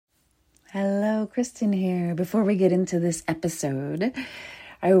Hello, Kristen here. Before we get into this episode,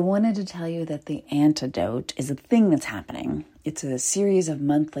 I wanted to tell you that The Antidote is a thing that's happening. It's a series of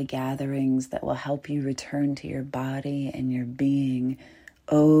monthly gatherings that will help you return to your body and your being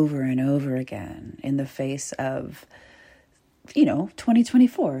over and over again in the face of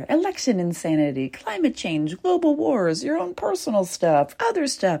 2024, election insanity, climate change, global wars, your own personal stuff, other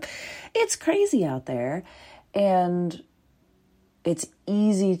stuff. It's crazy out there. And it's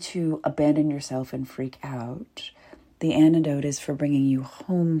easy to abandon yourself and freak out. The antidote is for bringing you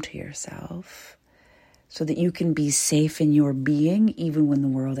home to yourself so that you can be safe in your being, even when the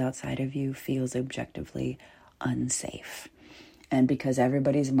world outside of you feels objectively unsafe. And because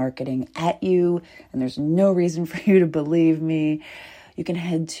everybody's marketing at you and there's no reason for you to believe me, you can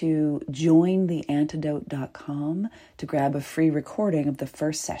head to jointheantidote.com to grab a free recording of the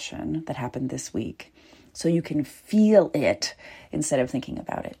first session that happened this week, so you can feel it instead of thinking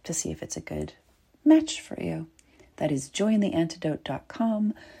about it, to see if it's a good match for you. That is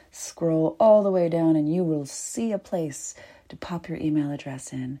jointheantidote.com. Scroll all the way down and you will see a place to pop your email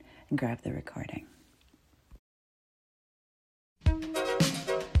address in and grab the recording.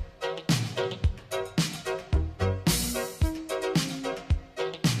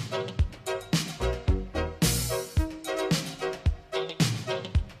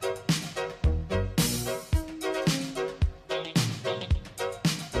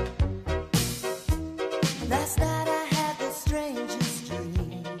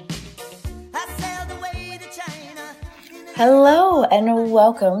 Hello and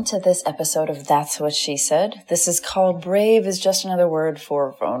welcome to this episode of That's What She Said. This is called Brave is Just Another Word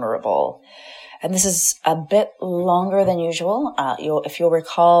for Vulnerable. And this is a bit longer than usual. If you'll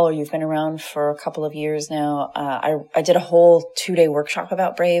recall, or you've been around for a couple of years now, I did a whole 2-day workshop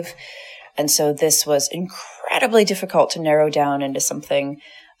about Brave. And so this was incredibly difficult to narrow down into something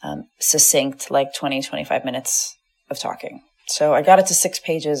succinct, like 20-25 minutes of talking. So I got it to 6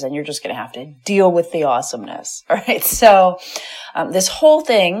 pages, and you're just going to have to deal with the awesomeness. All right. So this whole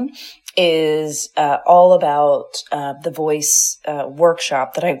thing is all about the voice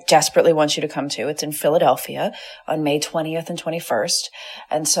workshop that I desperately want you to come to. It's in Philadelphia on May 20th and 21st.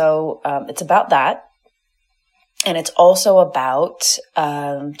 And so it's about that. And it's also about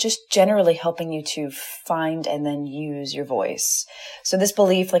just generally helping you to find and then use your voice. So this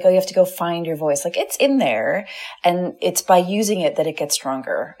belief, like, you have to go find your voice. Like, it's in there, and it's by using it that it gets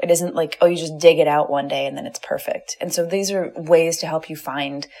stronger. It isn't like, you just dig it out one day and then it's perfect. And so these are ways to help you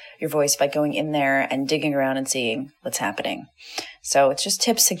find your voice by going in there and digging around and seeing what's happening. So it's just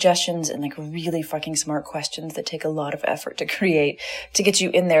tips, suggestions, and like really fucking smart questions that take a lot of effort to create, to get you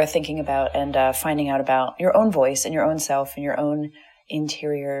in there thinking about and finding out about your own voice and your own self and your own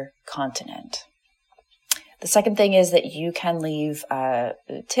interior continent. The second thing is that you can leave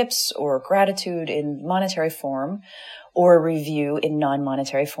tips or gratitude in monetary form or a review in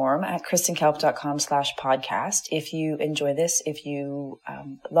non-monetary form at kristenkalp.com/podcast. If you enjoy this, if you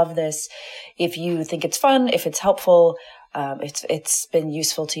love this, if you think it's fun, if it's helpful, it's been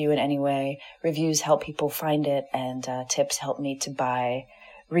useful to you in any way. Reviews help people find it, and tips help me to buy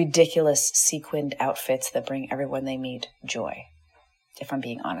ridiculous sequined outfits that bring everyone they meet joy. If I'm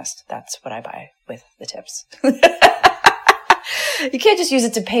being honest, that's what I buy with the tips. You can't just use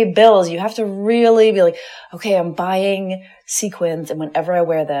it to pay bills. You have to really be like, okay, I'm buying sequins, and whenever I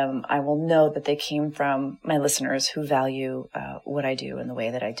wear them, I will know that they came from my listeners who value what I do and the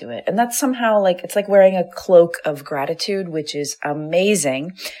way that I do it. And that's somehow it's like wearing a cloak of gratitude, which is amazing.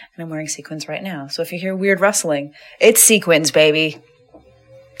 And I'm wearing sequins right now. So if you hear weird rustling, it's sequins, baby.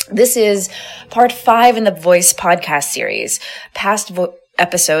 This is part 5 in the Voice podcast series. Past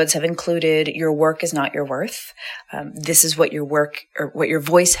episodes have included Your Work is Not Your Worth. This is what your work or what your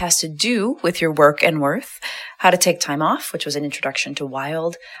voice has to do with your work and worth. How to Take Time Off, which was an introduction to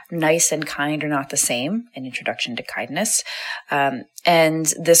Wild. Nice and Kind Are Not the Same, an introduction to kindness. And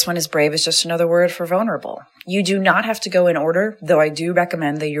this one is Brave is Just Another Word for Vulnerable. You do not have to go in order, though I do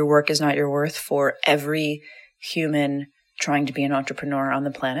recommend that Your Work is Not Your Worth for every human trying to be an entrepreneur on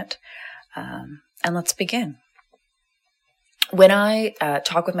the planet. And let's begin. When I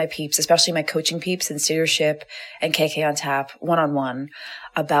talk with my peeps, especially my coaching peeps in Seership and KK on Tap one-on-one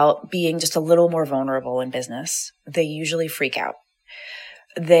about being just a little more vulnerable in business, they usually freak out.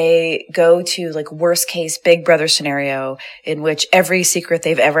 They go to worst case Big Brother scenario in which every secret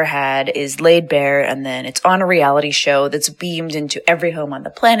they've ever had is laid bare, and then it's on a reality show that's beamed into every home on the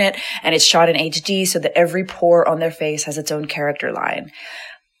planet, and it's shot in HD so that every pore on their face has its own character line.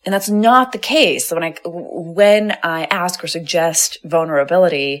 And that's not the case. When I ask or suggest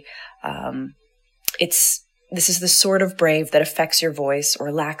vulnerability, it's This is the sort of brave that affects your voice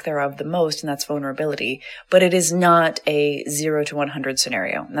or lack thereof the most, and that's vulnerability. But it is not a 0 to 100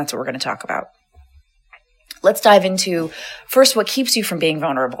 scenario, and that's what we're going to talk about. Let's dive into, first, what keeps you from being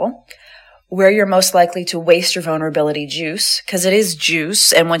vulnerable, where you're most likely to waste your vulnerability juice, because it is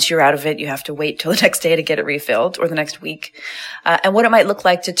juice, and once you're out of it, you have to wait till the next day to get it refilled, or the next week, and what it might look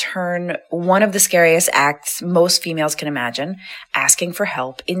like to turn one of the scariest acts most females can imagine, asking for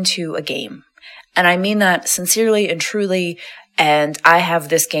help, into a game. And I mean that sincerely and truly, and I have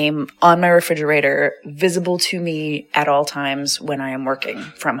this game on my refrigerator, visible to me at all times when I am working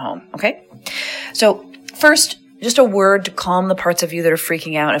from home, okay? So first, just a word to calm the parts of you that are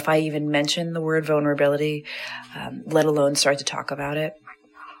freaking out if I even mention the word vulnerability, let alone start to talk about it.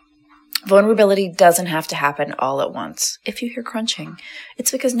 Vulnerability doesn't have to happen all at once. If you hear crunching,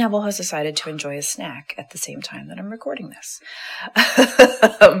 it's because Neville has decided to enjoy a snack at the same time that I'm recording this.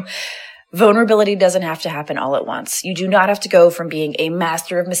 Vulnerability doesn't have to happen all at once. You do not have to go from being a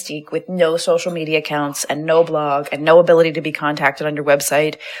master of mystique with no social media accounts and no blog and no ability to be contacted on your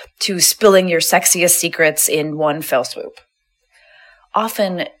website to spilling your sexiest secrets in one fell swoop.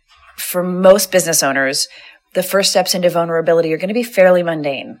 Often, for most business owners, the first steps into vulnerability are going to be fairly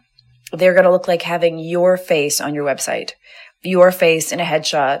mundane. They're going to look like having your face on your website, your face in a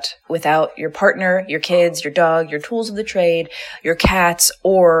headshot without your partner, your kids, your dog, your tools of the trade, your cats,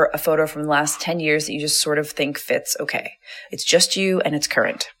 or a photo from the last 10 years that you just sort of think fits okay. It's just you and it's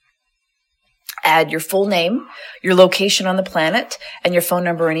current. Add your full name, your location on the planet, and your phone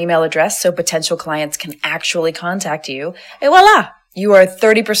number and email address so potential clients can actually contact you. And voila! You are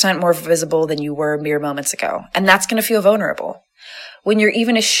 30% more visible than you were mere moments ago. And that's going to feel vulnerable. When you're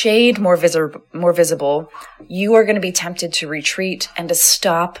even a shade more visible, you are going to be tempted to retreat and to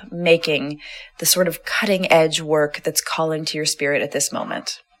stop making the sort of cutting edge work that's calling to your spirit at this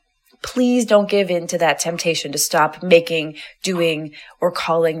moment. Please don't give in to that temptation to stop making, doing, or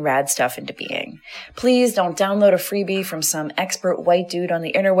calling rad stuff into being. Please don't download a freebie from some expert white dude on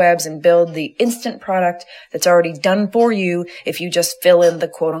the interwebs and build the instant product that's already done for you if you just fill in the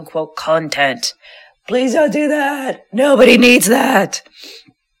quote unquote content. Please don't do that. Nobody needs that.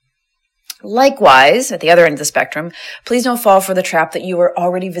 Likewise, at the other end of the spectrum, please don't fall for the trap that you are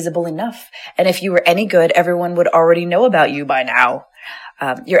already visible enough. And if you were any good, everyone would already know about you by now.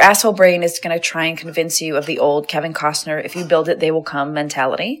 Your asshole brain is going to try and convince you of the old Kevin Costner, if you build it, they will come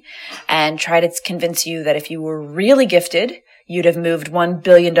mentality, and try to convince you that if you were really gifted, you'd have moved $1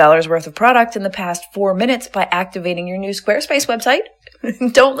 billion worth of product in the past 4 minutes by activating your new Squarespace website.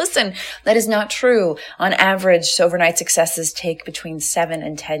 Don't listen. That is not true. On average, overnight successes take between 7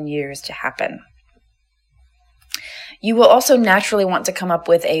 and 10 years to happen. You will also naturally want to come up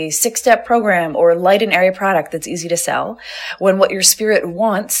with a 6-step program or light and airy product that's easy to sell, when what your spirit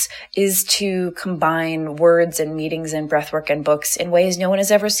wants is to combine words and meetings and breathwork and books in ways no one has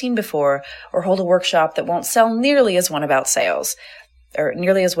ever seen before, or hold a workshop that won't sell nearly as one about sales, or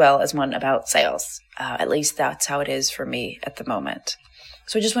nearly as well as one about sales. At least that's how it is for me at the moment.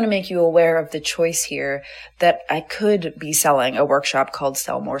 So I just want to make you aware of the choice here that I could be selling a workshop called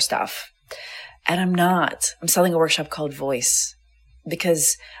Sell More Stuff. And I'm not. I'm selling a workshop called Voice.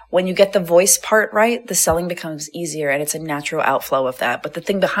 Because when you get the voice part right, the selling becomes easier and it's a natural outflow of that. But the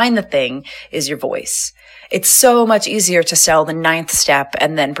thing behind the thing is your voice. It's so much easier to sell the 9th step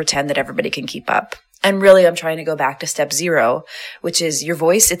and then pretend that everybody can keep up. And really, I'm trying to go back to step 0, which is your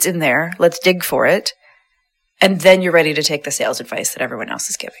voice. It's in there. Let's dig for it. And then you're ready to take the sales advice that everyone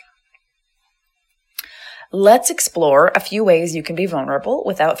else is giving. Let's explore a few ways you can be vulnerable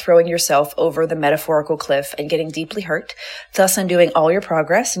without throwing yourself over the metaphorical cliff and getting deeply hurt, thus undoing all your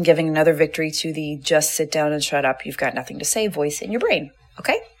progress and giving another victory to the just sit down and shut up, you've got nothing to say voice in your brain.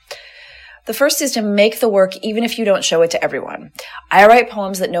 Okay? The first is to make the work even if you don't show it to everyone. I write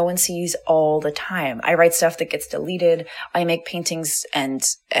poems that no one sees all the time. I write stuff that gets deleted. I make paintings and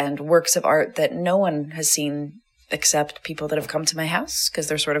works of art that no one has seen except people that have come to my house because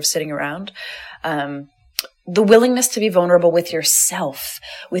they're sort of sitting around. The willingness to be vulnerable with yourself,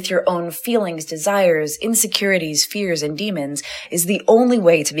 with your own feelings, desires, insecurities, fears, and demons is the only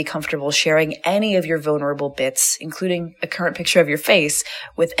way to be comfortable sharing any of your vulnerable bits, including a current picture of your face,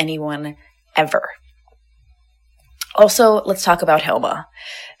 with anyone ever. Also, let's talk about Hilma.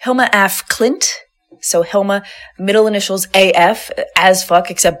 Hilma Af Klint. So Hilma, middle initials AF, as fuck,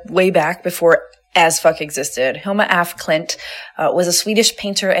 except way back before as fuck existed. Hilma Af Klint was a Swedish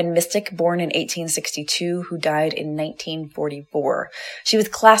painter and mystic born in 1862 who died in 1944. She was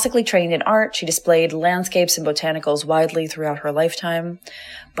classically trained in art. She displayed landscapes and botanicals widely throughout her lifetime.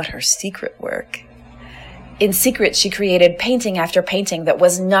 But her secret work In secret, she created painting after painting that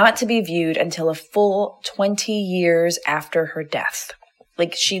was not to be viewed until a full 20 years after her death.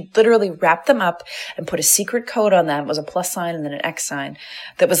 Like, she literally wrapped them up and put a secret code on them. It was a plus sign and then an X sign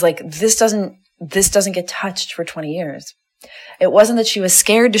that was like, this doesn't get touched for 20 years. It wasn't that she was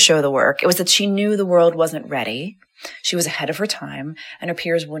scared to show the work. It was that she knew the world wasn't ready. She was ahead of her time, and her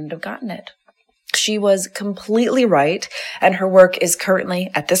peers wouldn't have gotten it. She was completely right, and her work is currently,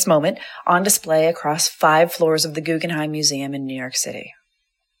 at this moment, on display across 5 floors of the Guggenheim Museum in New York City.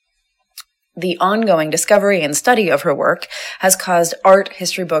 The ongoing discovery and study of her work has caused art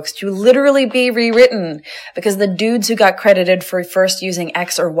history books to literally be rewritten because the dudes who got credited for first using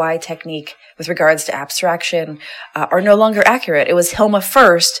X or Y technique with regards to abstraction are no longer accurate. It was Hilma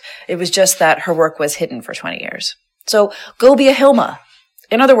first. It was just that her work was hidden for 20 years. So go be a Hilma.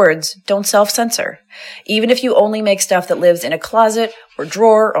 In other words, don't self-censor. Even if you only make stuff that lives in a closet or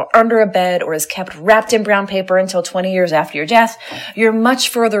drawer or under a bed or is kept wrapped in brown paper until 20 years after your death, you're much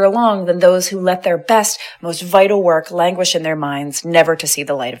further along than those who let their best, most vital work languish in their minds, never to see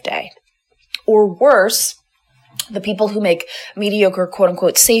the light of day. Or worse, the people who make mediocre,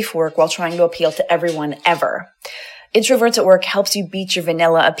 quote-unquote, safe work while trying to appeal to everyone ever. Introverts at Work helps you beat your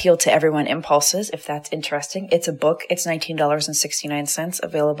vanilla appeal to everyone impulses, if that's interesting. It's a book. It's $19.69,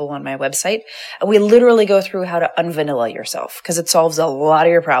 available on my website. And we literally go through how to unvanilla yourself, because it solves a lot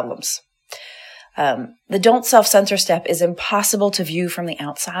of your problems. The don't self-censor step is impossible to view from the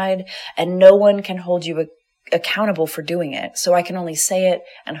outside, and no one can hold you accountable for doing it. So I can only say it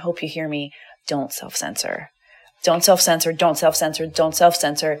and hope you hear me. Don't self-censor. Don't self-censor, don't self-censor, don't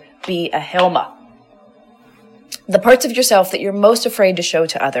self-censor. Be a Hilma. The parts of yourself that you're most afraid to show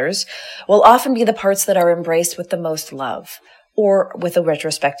to others will often be the parts that are embraced with the most love, or with a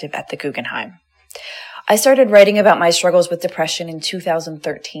retrospective at the Guggenheim. I started writing about my struggles with depression in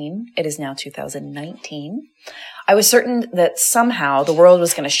 2013. It is now 2019. I was certain that somehow the world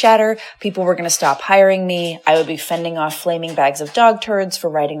was going to shatter, people were going to stop hiring me, I would be fending off flaming bags of dog turds for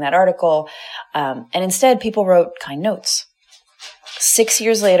writing that article, and instead people wrote kind notes. 6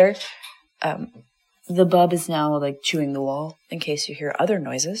 years later, the bub is now like chewing the wall in case you hear other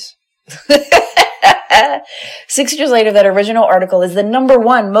noises. 6 years later, that original article is the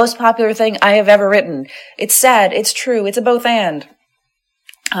 #1 most popular thing I have ever written. It's sad. It's true. It's a both and.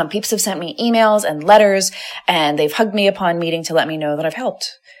 Peeps have sent me emails and letters, and they've hugged me upon meeting to let me know that I've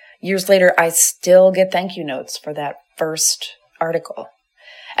helped. Years later, I still get thank you notes for that first article.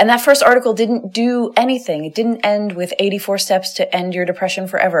 And that first article didn't do anything. It didn't end with 84 steps to end your depression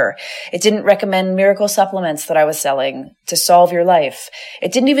forever. It didn't recommend miracle supplements that I was selling to solve your life.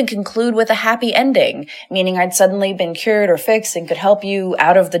 It didn't even conclude with a happy ending, meaning I'd suddenly been cured or fixed and could help you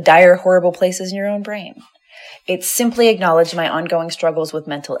out of the dire, horrible places in your own brain. It simply acknowledged my ongoing struggles with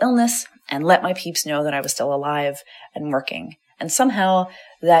mental illness and let my peeps know that I was still alive and working. And somehow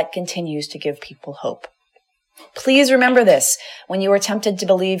that continues to give people hope. Please remember this when you are tempted to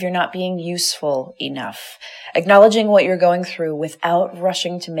believe you're not being useful enough. Acknowledging what you're going through without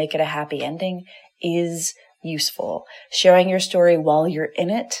rushing to make it a happy ending is useful. Sharing your story while you're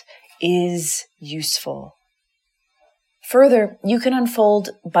in it is useful. Further, you can unfold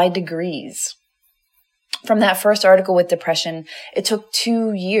by degrees. From that first article with depression, it took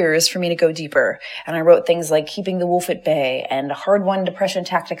 2 years for me to go deeper. And I wrote things like Keeping the Wolf at Bay and hard-won depression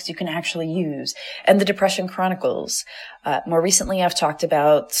tactics you can actually use, and the Depression Chronicles. More recently, I've talked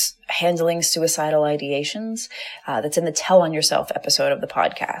about handling suicidal ideations. That's in the Tell on Yourself episode of the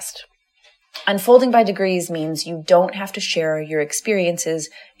podcast. Unfolding by degrees means you don't have to share your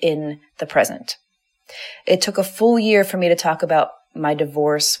experiences in the present. It took a full year for me to talk about my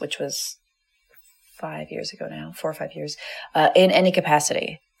divorce, which was 5 years ago now, 4 or 5 years, in any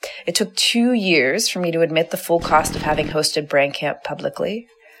capacity. It took 2 years for me to admit the full cost of having hosted Brain Camp publicly.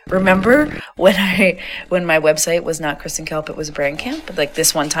 Remember when my website was not Kristen Kelp, it was Brain Camp? Like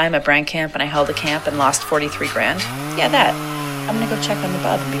this one time at Brain Camp, and I held a camp and lost 43 grand? Yeah, that. I'm going to go check on the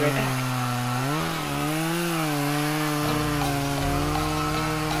bub and be right back.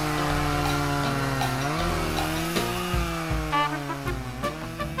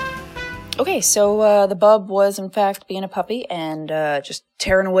 Okay, so the bub was, in fact, being a puppy and just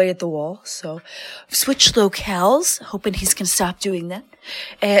tearing away at the wall. So I've switched locales, hoping he's going to stop doing that.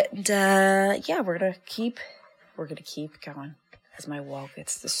 And yeah, we're going to keep going as my wall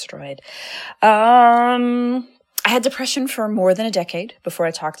gets destroyed. I had depression for more than a decade before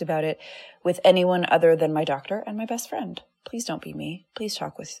I talked about it with anyone other than my doctor and my best friend. Please don't be me. Please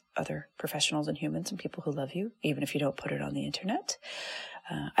talk with other professionals and humans and people who love you, even if you don't put it on the internet.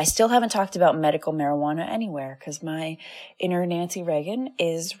 I still haven't talked about medical marijuana anywhere because my inner Nancy Reagan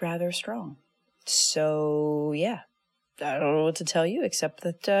is rather strong. So yeah, I don't know what to tell you except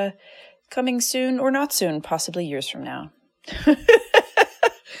that coming soon or not soon, possibly years from now.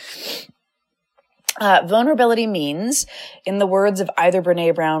 Vulnerability means, in the words of either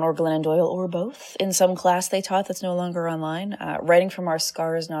Brene Brown or Glennon Doyle or both, in some class they taught that's no longer online, writing from our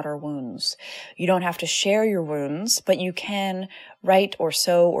scars, not our wounds. You don't have to share your wounds, but you can write or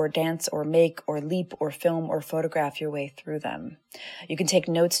sew or dance or make or leap or film or photograph your way through them. You can take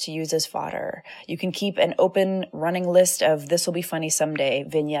notes to use as fodder. You can keep an open running list of "this will be funny someday"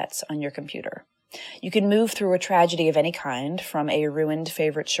 vignettes on your computer. You can move through a tragedy of any kind, from a ruined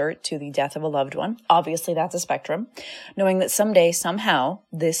favorite shirt to the death of a loved one. Obviously, that's a spectrum, knowing that someday, somehow,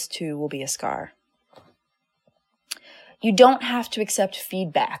 this too will be a scar. You don't have to accept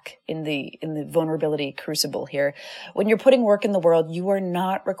feedback in the vulnerability crucible here. When you're putting work in the world, you are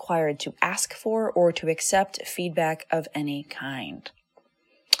not required to ask for or to accept feedback of any kind.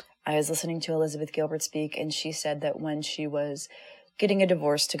 I was listening to Elizabeth Gilbert speak, and she said that when she was getting a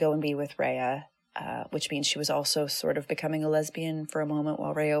divorce to go and be with Rhea, which means she was also sort of becoming a lesbian for a moment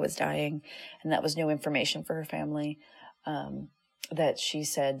while Rhea was dying, and that was new information for her family, that she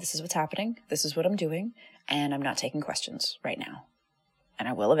said, "This is what's happening, this is what I'm doing, and I'm not taking questions right now. And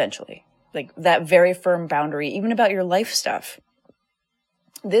I will eventually." Like, that very firm boundary, even about your life stuff.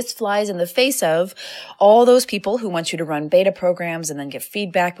 This flies in the face of all those people who want you to run beta programs and then give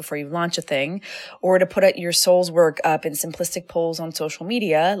feedback before you launch a thing, or to put your soul's work up in simplistic polls on social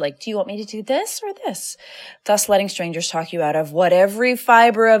media, like, "Do you want me to do this or this?" Thus letting strangers talk you out of what every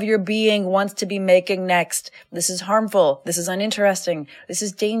fiber of your being wants to be making next. This is harmful. This is uninteresting. This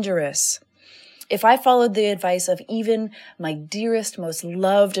is dangerous. If I followed the advice of even my dearest, most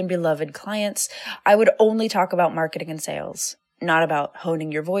loved and beloved clients, I would only talk about marketing and sales. Not about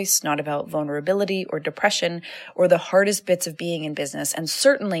honing your voice, not about vulnerability or depression or the hardest bits of being in business, and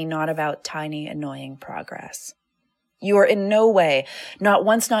certainly not about tiny, annoying progress. You are in no way, not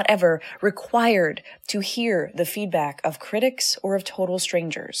once, not ever, required to hear the feedback of critics or of total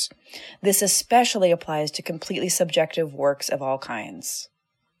strangers. This especially applies to completely subjective works of all kinds.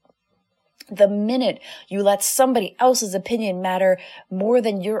 The minute you let somebody else's opinion matter more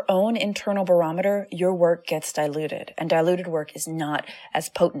than your own internal barometer, your work gets diluted. And diluted work is not as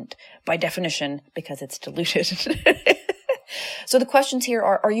potent by definition because it's diluted. So the questions here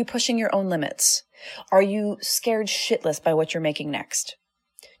are you pushing your own limits? Are you scared shitless by what you're making next?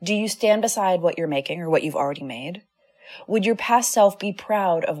 Do you stand beside what you're making or what you've already made? Would your past self be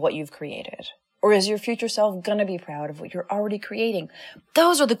proud of what you've created? Or is your future self gonna be proud of what you're already creating?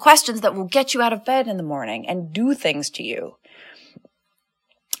 Those are the questions that will get you out of bed in the morning and do things to you.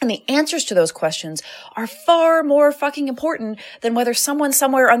 And the answers to those questions are far more fucking important than whether someone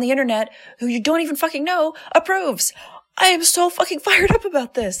somewhere on the internet who you don't even fucking know approves. I am so fucking fired up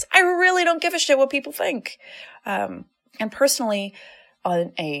about this. I really don't give a shit what people think. And personally,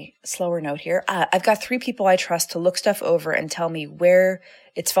 on a slower note here, I've got 3 people I trust to look stuff over and tell me where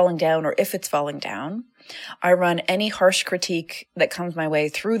it's falling down or if it's falling down. I run any harsh critique that comes my way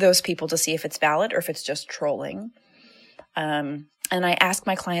through those people to see if it's valid or if it's just trolling. And I ask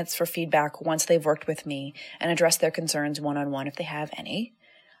my clients for feedback once they've worked with me and address their concerns one-on-one if they have any.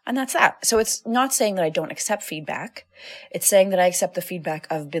 And that's that. So it's not saying that I don't accept feedback. It's saying that I accept the feedback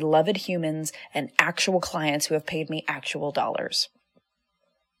of beloved humans and actual clients who have paid me actual dollars.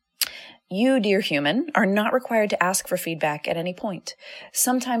 You, dear human, are not required to ask for feedback at any point.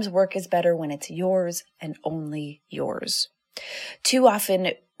 Sometimes work is better when it's yours and only yours. Too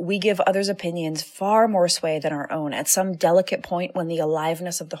often, we give others' opinions far more sway than our own at some delicate point when the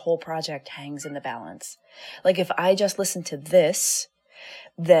aliveness of the whole project hangs in the balance. Like, if I just listen to this,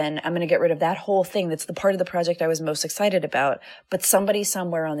 then I'm going to get rid of that whole thing that's the part of the project I was most excited about. But somebody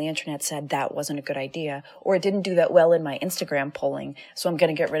somewhere on the internet said that wasn't a good idea, or it didn't do that well in my Instagram polling, so I'm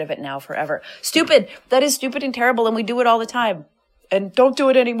going to get rid of it now forever. Stupid! That is stupid and terrible, and we do it all the time. And don't do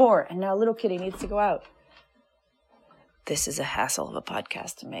it anymore. And now little kitty needs to go out. This is a hassle of a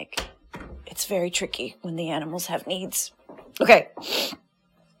podcast to make. It's very tricky when the animals have needs. Okay.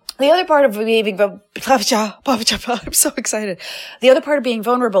 The other part of being, I'm so excited. The other part of being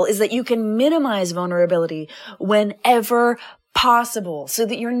vulnerable is that you can minimize vulnerability whenever possible so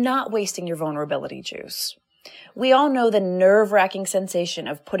that you're not wasting your vulnerability juice. We all know the nerve-wracking sensation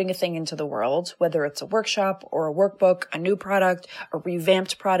of putting a thing into the world, whether it's a workshop or a workbook, a new product, a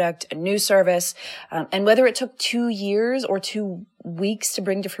revamped product, a new service, and whether it took 2 years or 2 weeks to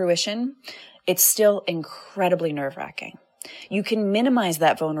bring to fruition, it's still incredibly nerve-wracking. You can minimize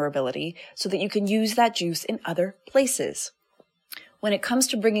that vulnerability so that you can use that juice in other places. When it comes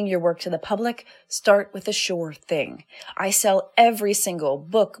to bringing your work to the public, start with a sure thing. I sell every single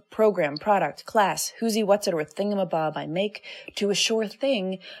book, program, product, class, whoosie what's it or thingamabob I make to a sure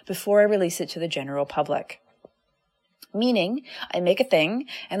thing before I release it to the general public. Meaning, I make a thing,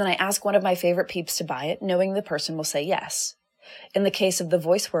 and then I ask one of my favorite peeps to buy it, knowing the person will say yes. In the case of the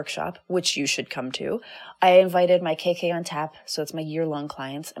voice workshop, which you should come to, I invited my KK on Tap, so it's my year-long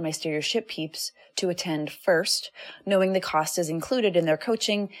clients, and my Stereo Ship peeps to attend first, knowing the cost is included in their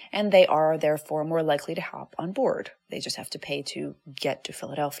coaching, and they are therefore more likely to hop on board. They just have to pay to get to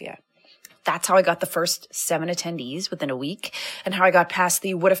Philadelphia. That's how I got the first 7 attendees within a week, and how I got past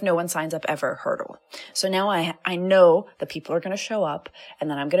the what if no one signs up ever hurdle. So now I know that people are going to show up, and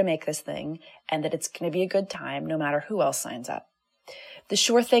that I'm going to make this thing, and that it's going to be a good time no matter who else signs up. The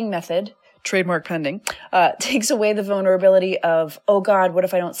sure thing method, trademark pending, takes away the vulnerability of, oh God, what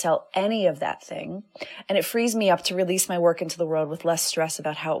if I don't sell any of that thing? And it frees me up to release my work into the world with less stress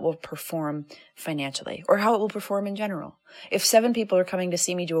about how it will perform financially or how it will perform in general. If 7 people are coming to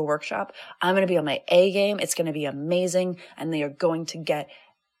see me do a workshop, I'm going to be on my A game. It's going to be amazing. And they are going to get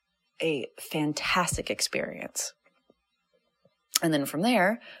a fantastic experience. And then from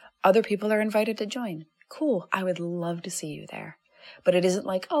there, other people are invited to join. Cool. I would love to see you there. But it isn't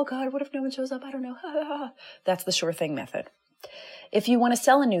like, oh God, what if no one shows up? I don't know. That's the sure thing method. If you want to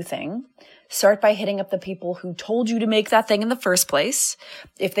sell a new thing, start by hitting up the people who told you to make that thing in the first place.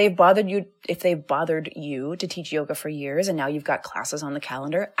 If they've bothered you to teach yoga for years and now you've got classes on the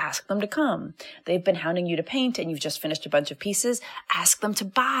calendar, ask them to come. They've been hounding you to paint and you've just finished a bunch of pieces, ask them to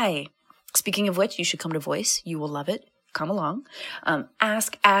buy. Speaking of which, you should come to Voice. You will love it. Come along.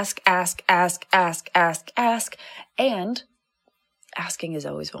 Ask. And asking is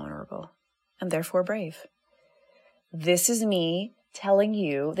always vulnerable and therefore brave. This is me telling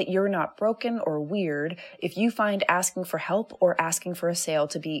you that you're not broken or weird if you find asking for help or asking for a sale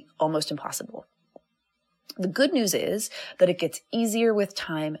to be almost impossible. The good news is that it gets easier with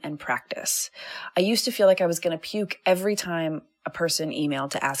time and practice. I used to feel like I was going to puke every time a person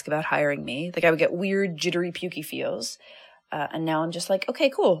emailed to ask about hiring me. Like I would get weird, jittery, pukey feels. And now I'm just like, okay,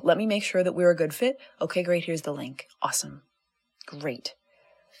 cool. Let me make sure that we're a good fit. Okay, great. Here's the link. Awesome. Great.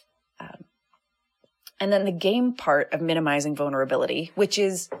 And then the game part of minimizing vulnerability, which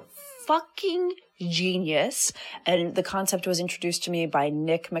is fucking genius. And the concept was introduced to me by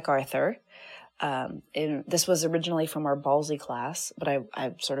Nick MacArthur. And this was originally from our Ballsy class, but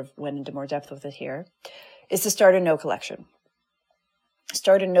I sort of went into more depth with it here, is to start a no collection.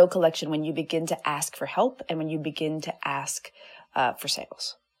 Start a no collection when you begin to ask for help and when you begin to ask for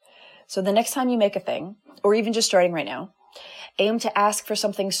sales. So the next time you make a thing, or even just starting right now, aim to ask for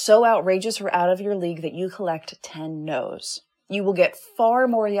something so outrageous or out of your league that you collect 10 no's. You will get far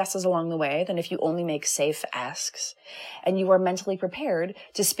more yeses along the way than if you only make safe asks. And you are mentally prepared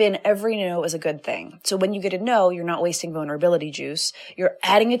to spin every no as a good thing. So when you get a no, you're not wasting vulnerability juice. You're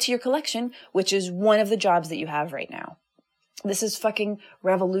adding it to your collection, which is one of the jobs that you have right now. This is fucking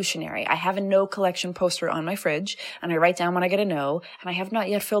revolutionary. I have a no collection poster on my fridge, and I write down when I get a no, and I have not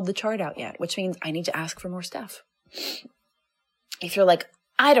yet filled the chart out yet, which means I need to ask for more stuff. If you're like,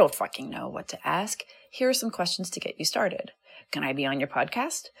 I don't fucking know what to ask, here are some questions to get you started. Can I be on your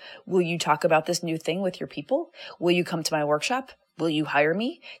podcast? Will you talk about this new thing with your people? Will you come to my workshop? Will you hire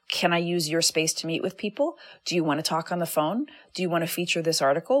me? Can I use your space to meet with people? Do you want to talk on the phone? Do you want to feature this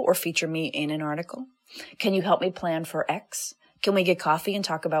article or feature me in an article? Can you help me plan for X? Can we get coffee and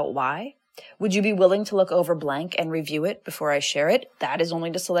talk about Y? Would you be willing to look over blank and review it before I share it? That is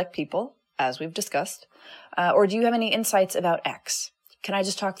only to select people, as we've discussed. Or do you have any insights about X? Can I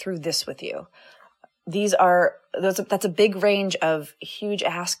just talk through this with you? That's a big range of huge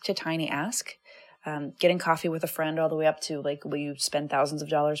ask to tiny ask. Getting coffee with a friend all the way up to like, will you spend thousands of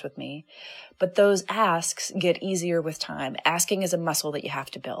dollars with me? But those asks get easier with time. Asking is a muscle that you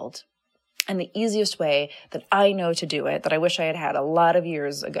have to build. And the easiest way that I know to do it, that I wish I had had a lot of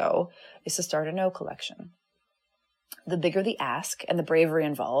years ago, is to start a no collection. The bigger the ask and the bravery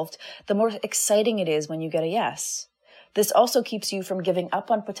involved, the more exciting it is when you get a yes. This also keeps you from giving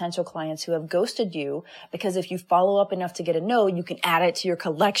up on potential clients who have ghosted you, because if you follow up enough to get a no, you can add it to your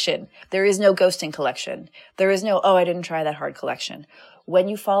collection. There is no ghosting collection. There is no, oh, I didn't try that hard collection. When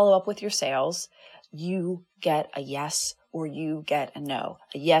you follow up with your sales, you get a yes or you get a no.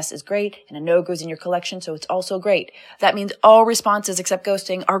 A yes is great and a no goes in your collection, so it's also great. That means all responses except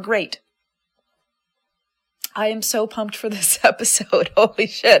ghosting are great. I am so pumped for this episode. Holy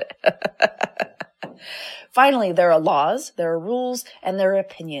shit. Finally, there are laws, there are rules, and there are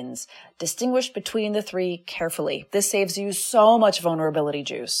opinions. Distinguish between the three carefully. This saves you so much vulnerability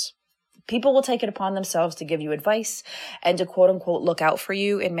juice. People will take it upon themselves to give you advice and to quote unquote look out for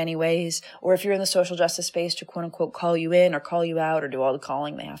you in many ways. Or if you're in the social justice space, to quote unquote call you in or call you out or do all the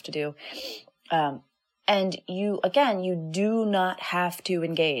calling they have to do. And you do not have to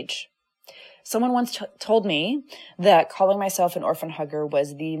engage. Someone once told me that calling myself an orphan hugger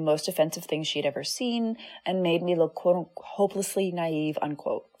was the most offensive thing she'd ever seen and made me look, quote, unquote, hopelessly naive,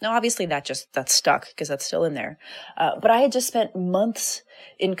 unquote. Now, obviously, that stuck because that's still in there. But I had just spent months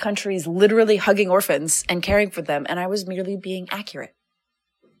in countries literally hugging orphans and caring for them, and I was merely being accurate.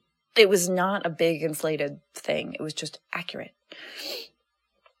 It was not a big inflated thing. It was just accurate.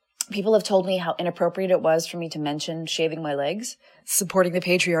 People have told me how inappropriate it was for me to mention shaving my legs, supporting the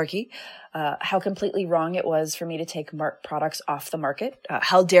patriarchy, how completely wrong it was for me to take products off the market.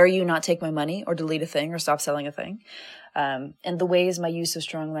 How dare you not take my money or delete a thing or stop selling a thing. And the ways my use of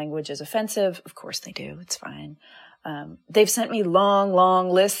strong language is offensive. Of course they do. It's fine. They've sent me long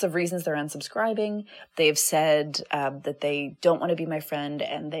lists of reasons they're unsubscribing. They've said that they don't want to be my friend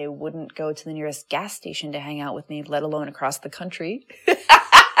and they wouldn't go to the nearest gas station to hang out with me, let alone across the country.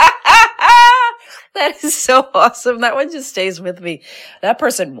 That is so awesome. That one just stays with me. That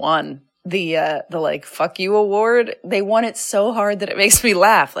person won the like, fuck you award. They won it so hard that it makes me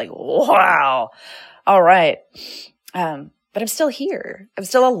laugh. Like, wow. All right. But I'm still here. I'm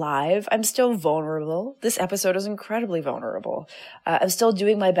still alive. I'm still vulnerable. This episode is incredibly vulnerable. I'm still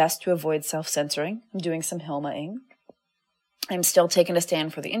doing my best to avoid self-censoring. I'm doing some Hilma-ing. I'm still taking a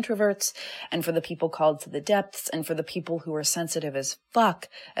stand for the introverts and for the people called to the depths and for the people who are sensitive as fuck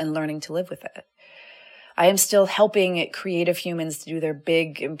and learning to live with it. I am still helping creative humans to do their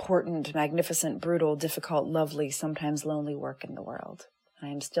big, important, magnificent, brutal, difficult, lovely, sometimes lonely work in the world. I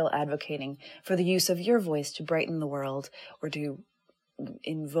am still advocating for the use of your voice to brighten the world or to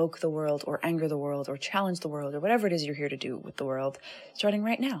invoke the world or anger the world or challenge the world or whatever it is you're here to do with the world, starting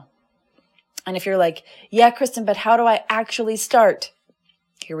right now. And if you're like, yeah, Kristen, but how do I actually start?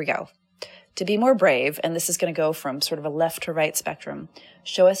 Here we go. To be more brave, and this is going to go from sort of a left to right spectrum,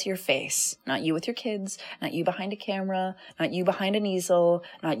 show us your face. Not you with your kids, not you behind a camera, not you behind an easel,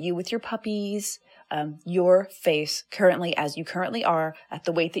 not you with your puppies. Your face currently as you currently are, at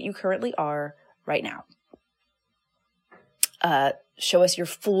the weight that you currently are right now. Show us your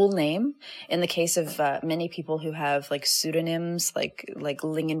full name. In the case of many people who have like pseudonyms, like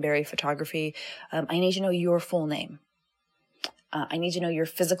Lingonberry Photography, I need to know your full name. I need to know your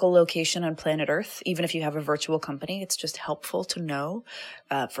physical location on planet Earth, even if you have a virtual company. It's just helpful to know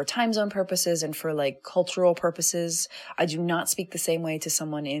for time zone purposes and for like cultural purposes. I do not speak the same way to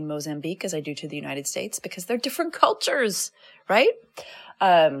someone in Mozambique as I do to the United States because they're different cultures, right?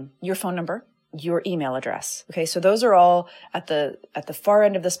 Your phone number, your email address. Okay, so those are all at the far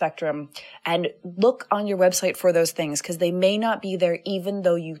end of the spectrum. And look on your website for those things because they may not be there even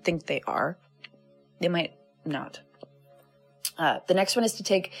though you think they are. They might not. The next one is to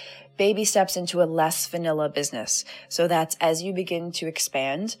take baby steps into a less vanilla business. So that's as you begin to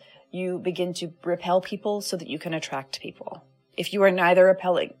expand, you begin to repel people so that you can attract people. If you are neither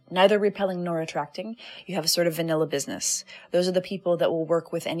repelling nor attracting, you have a sort of vanilla business. Those are the people that will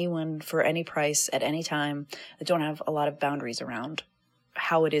work with anyone for any price at any time that don't have a lot of boundaries around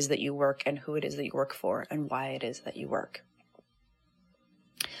how it is that you work and who it is that you work for and why it is that you work.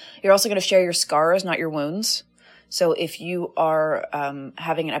 You're also going to share your scars, not your wounds. So if you are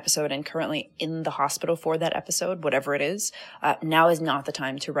having an episode and currently in the hospital for that episode, whatever it is, now is not the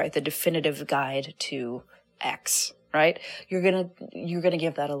time to write the definitive guide to X, right? You're gonna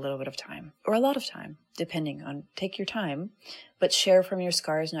give that a little bit of time or a lot of time, depending on, take your time, but share from your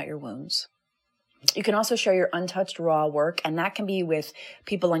scars, not your wounds. You can also share your untouched raw work, and that can be with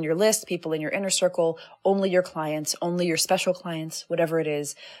people on your list, people in your inner circle, only your clients, only your special clients, whatever it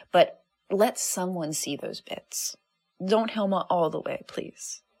is, but let someone see those bits. Don't Hilma all the way,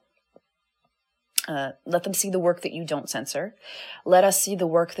 please. Let them see the work that you don't censor. Let us see the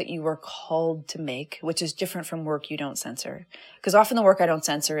work that you were called to make, which is different from work you don't censor. Because often the work I don't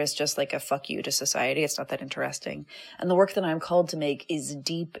censor is just like a fuck you to society. It's not that interesting. And the work that I'm called to make is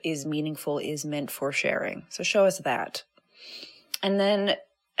deep, is meaningful, is meant for sharing. So show us that. And then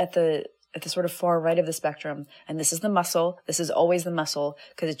at the sort of far right of the spectrum, and this is the muscle, this is always the muscle,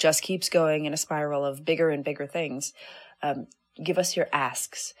 because it just keeps going in a spiral of bigger and bigger things. Give us your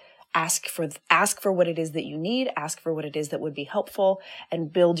asks. Ask for what it is that you need, ask for what it is that would be helpful,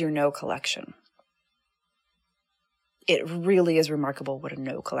 and build your no collection. It really is remarkable what a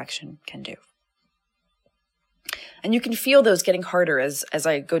no collection can do. And you can feel those getting harder as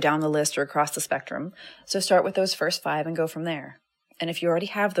I go down the list or across the spectrum. So start with those first 5 and go from there. And if you already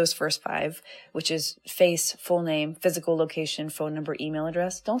have those first 5, which is face, full name, physical location, phone number, email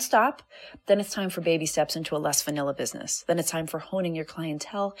address, don't stop. Then it's time for baby steps into a less vanilla business. Then it's time for honing your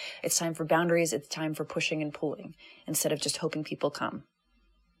clientele. It's time for boundaries. It's time for pushing and pulling instead of just hoping people come.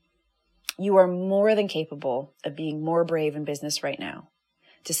 You are more than capable of being more brave in business right now.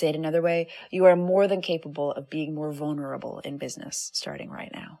 To say it another way, you are more than capable of being more vulnerable in business starting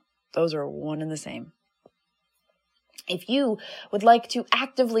right now. Those are one and the same. If you would like to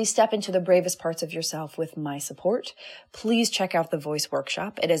actively step into the bravest parts of yourself with my support, please check out the Voice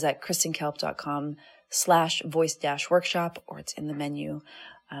Workshop. It is at kristenkelp.com/voice-workshop, or it's in the menu.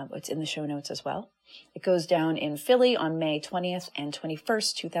 It's in the show notes as well. It goes down in Philly on May 20th and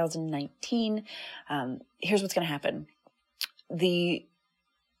 21st, 2019. Here's what's going to happen. The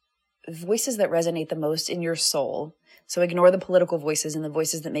voices that resonate the most in your soul, so ignore the political voices and the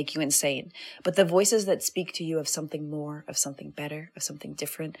voices that make you insane, but the voices that speak to you of something more, of something better, of something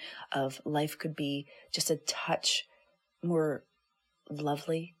different, of life could be just a touch more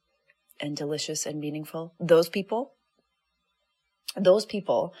lovely and delicious and meaningful. Those people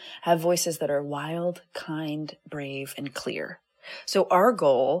have voices that are wild, kind, brave, and clear. So our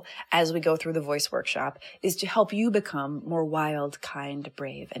goal as we go through the Voice Workshop is to help you become more wild, kind,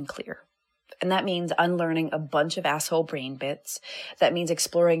 brave, and clear. And that means unlearning a bunch of asshole brain bits. That means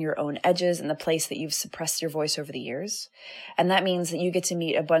exploring your own edges and the place that you've suppressed your voice over the years. And that means that you get to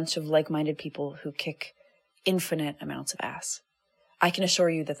meet a bunch of like-minded people who kick infinite amounts of ass. I can assure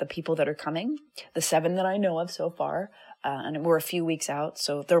you that the people that are coming, the 7 that I know of so far, and we're a few weeks out,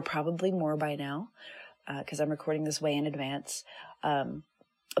 so there are probably more by now, because I'm recording this way in advance.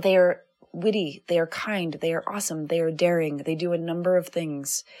 They are witty, they are kind, they are awesome, they are daring, they do a number of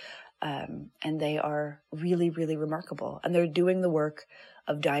things. And they are really, really remarkable. And they're doing the work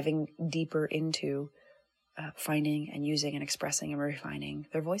of diving deeper into finding and using and expressing and refining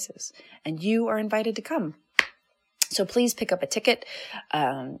their voices. And you are invited to come. So please pick up a ticket.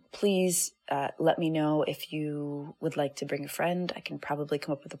 Please let me know if you would like to bring a friend. I can probably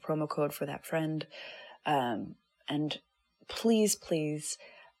come up with a promo code for that friend. And please,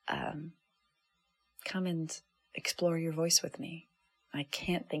 come and explore your voice with me. I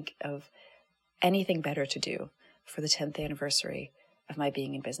can't think of anything better to do for the 10th anniversary of my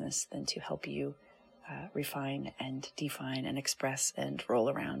being in business than to help you refine and define and express and roll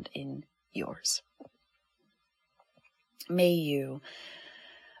around in yours. May you,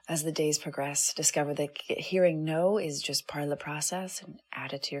 as the days progress, discover that hearing no is just part of the process and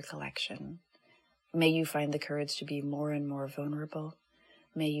add it to your collection. May you find the courage to be more and more vulnerable.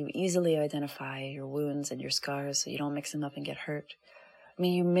 May you easily identify your wounds and your scars so you don't mix them up and get hurt. May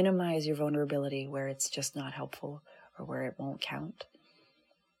you minimize your vulnerability where it's just not helpful or where it won't count.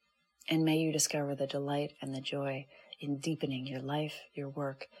 And may you discover the delight and the joy in deepening your life, your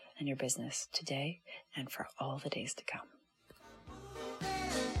work, and your business today and for all the days to come.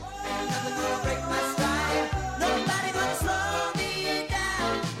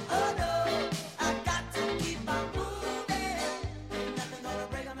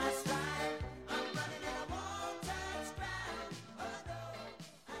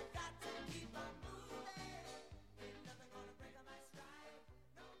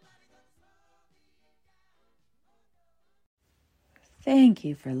 Thank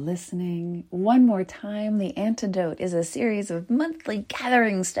you for listening. One more time, The Antidote is a series of monthly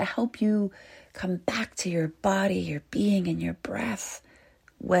gatherings to help you come back to your body, your being, and your breath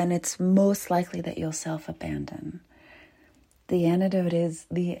when it's most likely that you'll self-abandon. The antidote is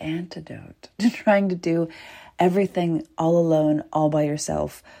the antidote to trying to do everything all alone, all by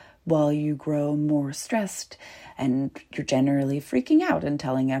yourself, while you grow more stressed and you're generally freaking out and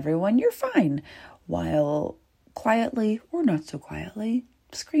telling everyone you're fine, while quietly or not so quietly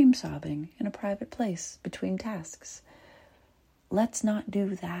scream sobbing in a private place between tasks. Let's not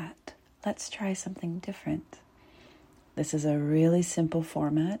do that. Let's try something different. This is a really simple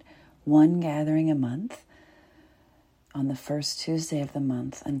format, one gathering a month on the first Tuesday of the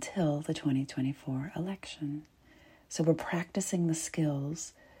month until the 2024 election. So we're practicing the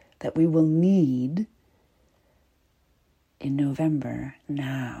skills that we will need in November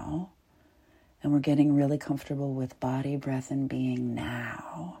now. And we're getting really comfortable with body, breath, and being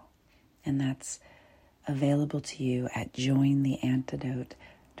now. And that's available to you at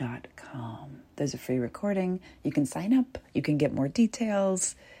jointheantidote.com. There's a free recording. You can sign up. You can get more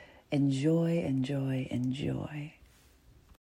details. Enjoy, enjoy, enjoy.